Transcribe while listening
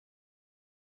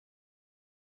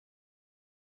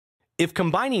If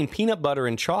combining peanut butter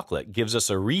and chocolate gives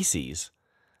us a Reese's,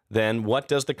 then what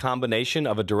does the combination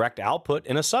of a direct output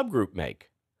and a subgroup make?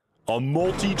 A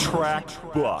multi-track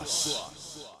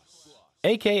bus.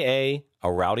 AKA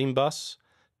a routing bus,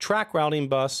 track routing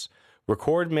bus,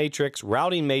 record matrix,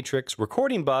 routing matrix,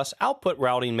 recording bus, output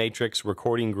routing matrix,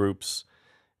 recording groups,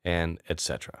 and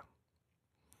etc.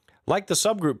 Like the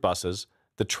subgroup buses,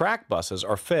 the track buses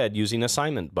are fed using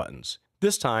assignment buttons,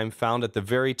 this time found at the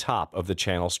very top of the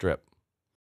channel strip.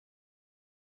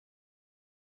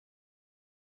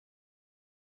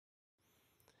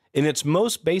 In its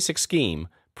most basic scheme,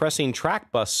 pressing track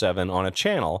bus 7 on a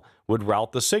channel would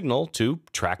route the signal to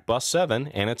track bus 7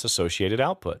 and its associated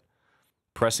output.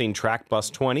 Pressing track bus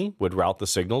 20 would route the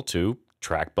signal to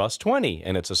track bus 20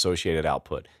 and its associated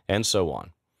output, and so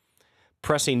on.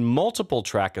 Pressing multiple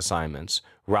track assignments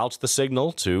routes the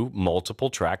signal to multiple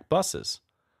track buses.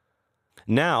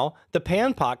 Now, the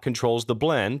pan pot controls the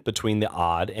blend between the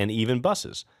odd and even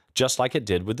buses, just like it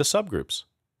did with the subgroups.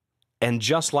 And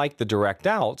just like the direct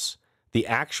outs, the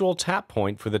actual tap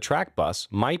point for the track bus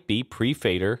might be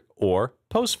pre-fader or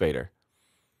post-fader.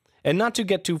 And not to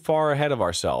get too far ahead of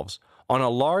ourselves, on a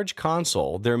large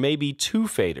console there may be 2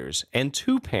 faders and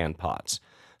 2 pan pots,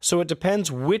 so it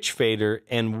depends which fader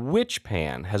and which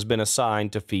pan has been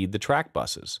assigned to feed the track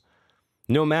buses.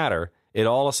 No matter, it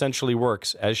all essentially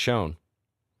works as shown.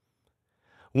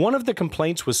 One of the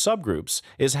complaints with subgroups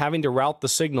is having to route the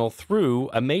signal through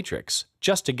a matrix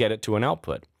just to get it to an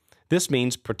output. This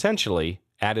means potentially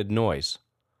added noise.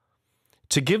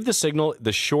 To give the signal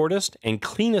the shortest and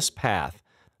cleanest path,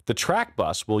 the track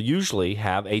bus will usually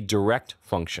have a direct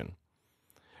function.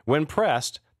 When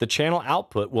pressed, the channel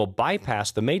output will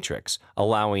bypass the matrix,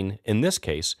 allowing, in this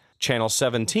case, channel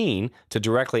 17 to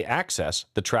directly access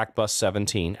the track bus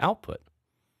 17 output.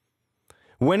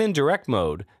 When in direct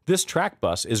mode, this track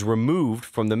bus is removed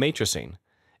from the matricing,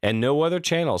 and no other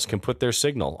channels can put their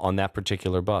signal on that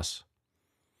particular bus.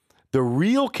 The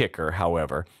real kicker,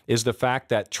 however, is the fact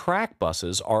that track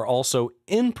buses are also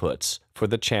inputs for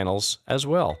the channels as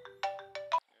well.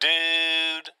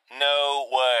 Dude, no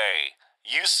way.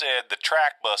 You said the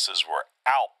track buses were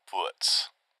outputs.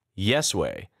 Yes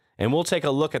way, and we'll take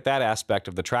a look at that aspect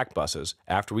of the track buses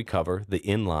after we cover the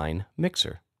inline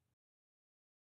mixer.